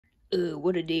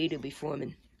What a day to be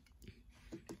foreman.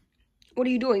 What are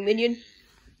you doing, minion?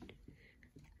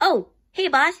 Oh, hey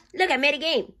boss, look, I made a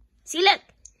game. See, look.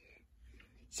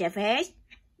 So first,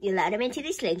 you load him into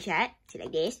the slingshot, see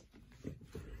like this.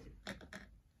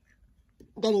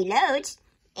 Then he loads,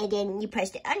 and then you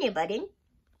press the on button,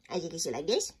 as you can see like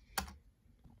this.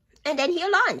 And then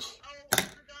he'll launch. Oh, I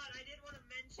forgot, I did want to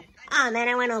mention. Oh man,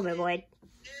 I went overboard.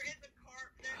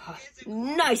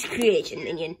 Nice creation,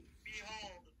 minion.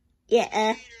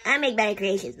 Yeah, I'll make better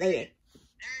creations later.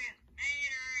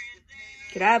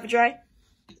 Can I have a try?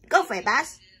 Go for it,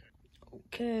 boss.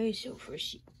 Okay, so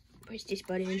first you press this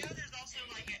button.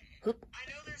 Hoop.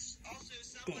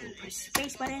 Then you press the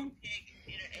space button.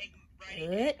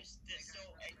 Hoop.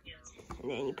 And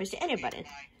then you press the enter button.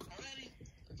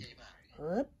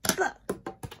 Hoop.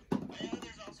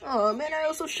 Oh man, I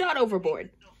also shot overboard.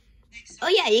 Oh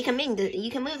yeah, you can move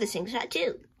the slingshot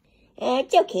too.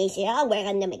 It's okay, sir. I'll work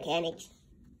on the mechanics.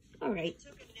 Alright.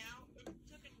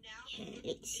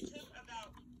 Let's see.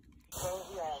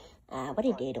 What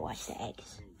a day to watch the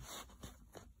eggs.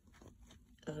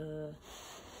 Yeah,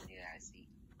 I see.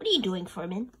 What are you doing,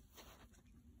 Foreman?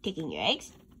 Taking your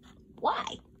eggs?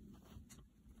 Why?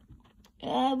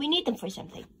 We need them for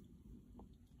something.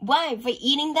 Why? For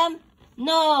eating them?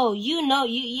 No, you know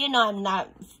I'm not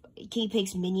King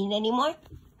Pig's minion anymore.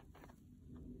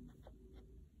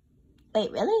 Wait,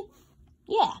 really?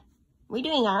 Yeah. We're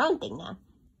doing our own thing now.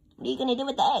 What are you gonna do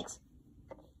with the eggs?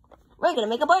 We're gonna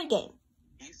make a board game.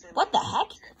 What the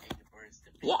heck?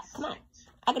 Yeah, come on.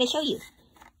 I'm gonna show you.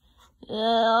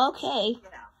 Okay.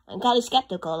 I'm kind of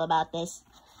skeptical about this.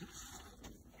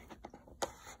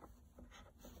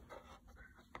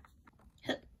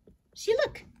 See,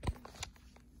 look.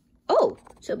 Oh,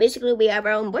 so basically we have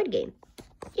our own board game.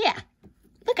 Yeah,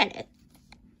 look at it.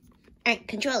 Alright,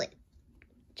 control it.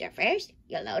 So first,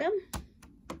 you load them.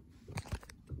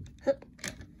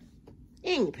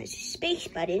 Then you press the space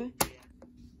button.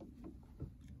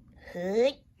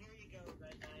 And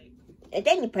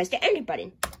then you press the enter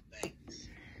button.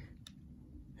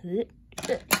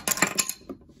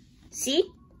 See?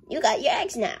 You got your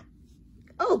eggs now.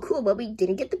 Oh, cool, but we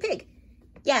didn't get the pig.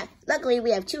 Yeah, luckily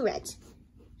we have 2 reds.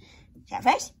 So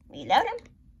first, we load them,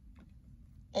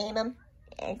 aim them,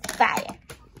 and fire.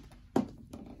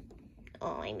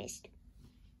 Oh, I missed.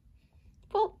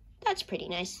 Well, that's pretty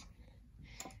nice.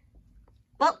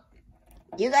 Well,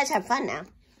 you guys have fun now.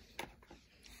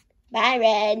 Bye,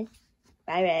 Red.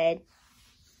 Bye, Red.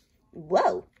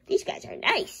 Whoa, these guys are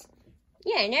nice.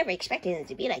 Yeah, I never expected them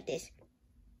to be like this.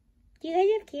 Do you guys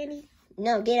have candy?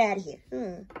 No, get out of here.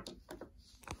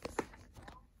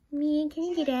 Me, can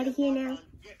you get out of here now?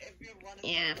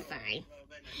 Yeah, fine.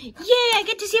 Yeah, I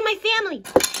get to see my family.